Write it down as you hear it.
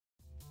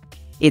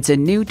It's a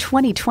new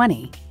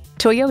 2020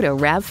 Toyota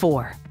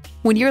RAV4.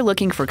 When you're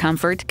looking for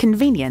comfort,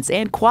 convenience,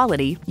 and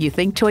quality, you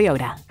think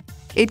Toyota.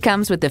 It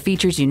comes with the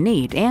features you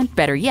need and,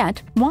 better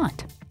yet,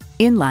 want.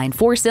 Inline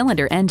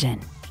 4-cylinder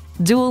engine,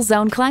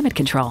 dual-zone climate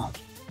control,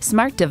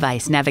 smart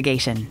device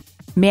navigation,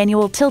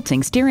 manual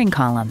tilting steering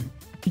column,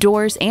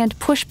 doors and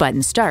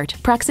push-button start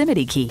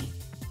proximity key,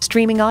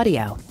 streaming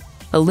audio,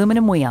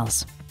 aluminum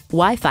wheels,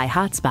 Wi-Fi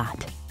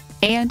hotspot,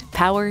 and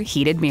power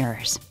heated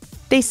mirrors.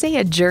 They say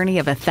a journey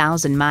of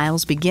 1,000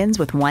 miles begins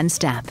with one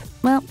step.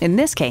 Well, in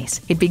this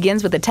case, it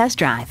begins with a test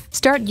drive.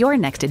 Start your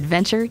next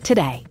adventure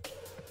today.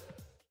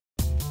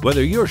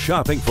 Whether you're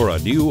shopping for a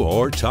new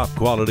or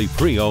top-quality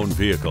pre-owned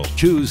vehicle,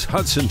 choose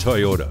Hudson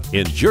Toyota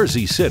in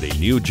Jersey City,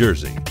 New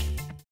Jersey.